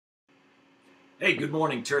Hey, good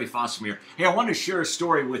morning, Terry Fossum here. Hey, I wanted to share a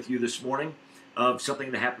story with you this morning of something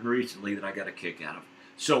that happened recently that I got a kick out of.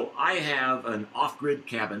 So I have an off-grid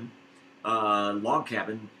cabin, log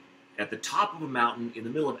cabin, at the top of a mountain in the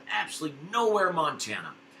middle of absolutely nowhere,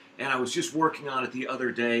 Montana. And I was just working on it the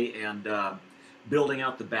other day and building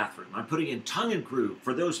out the bathroom. I'm putting in tongue and groove.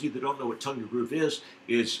 For those of you that don't know what tongue and groove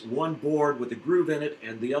is one board with a groove in it,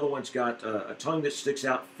 and the other one's got a tongue that sticks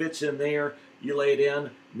out, fits in there. You lay it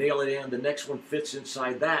in, nail it in. The next one fits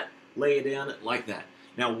inside that, lay it in like that.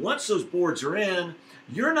 Now, once those boards are in,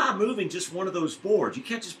 you're not moving just one of those boards. You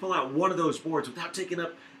can't just pull out one of those boards without taking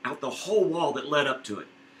out the whole wall that led up to it.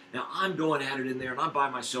 Now, I'm going at it in there, and I'm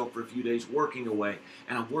by myself for a few days working away,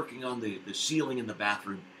 and I'm working on the ceiling in the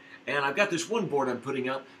bathroom. And I've got this one board I'm putting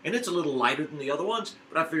up, and it's a little lighter than the other ones,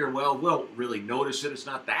 but I figured, well, we won't really notice it. It's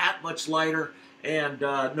not that much lighter, and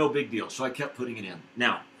no big deal. So I kept putting it in.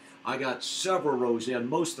 Now, I got several rows in,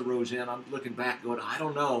 most of the rows in. I'm looking back going, I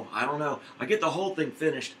don't know. I get the whole thing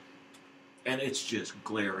finished, and it's just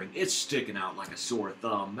glaring. It's sticking out like a sore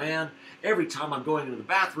thumb, man. Every time I'm going into the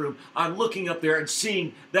bathroom, I'm looking up there and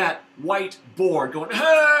seeing that white board going,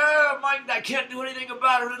 hey, Mike, I can't do anything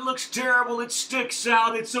about it. It looks terrible. It sticks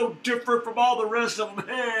out. It's so different from all the rest of them.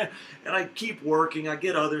 And I keep working. I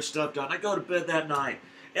get other stuff done. I go to bed that night,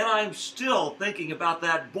 and I'm still thinking about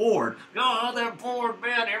that board. Oh, that board,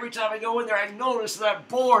 man. Every time I go in there, I notice that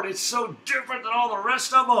board. It's so different than all the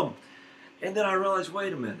rest of them. And then I realize,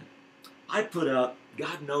 wait a minute. I put up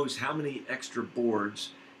God knows how many extra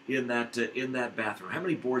boards in that bathroom. How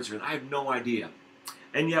many boards are in? I have no idea.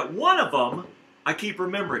 And yet one of them, I keep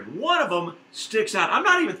remembering, one of them sticks out. I'm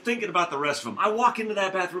not even thinking about the rest of them. I walk into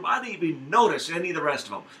that bathroom, I didn't even notice any of the rest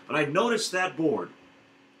of them. But I noticed that board.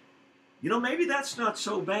 You know, maybe that's not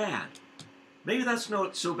so bad. Maybe that's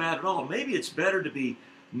not so bad at all. Maybe it's better to be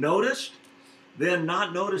noticed than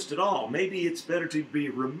not noticed at all. Maybe it's better to be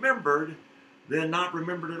remembered than not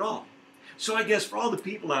remembered at all. So I guess for all the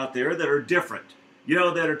people out there that are different, you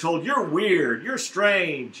know, that are told, you're weird, you're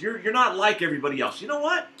strange, you're not like everybody else. You know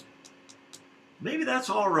what? Maybe that's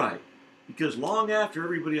all right. Because long after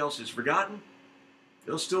everybody else is forgotten,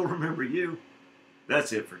 they'll still remember you.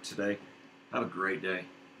 That's it for today. Have a great day.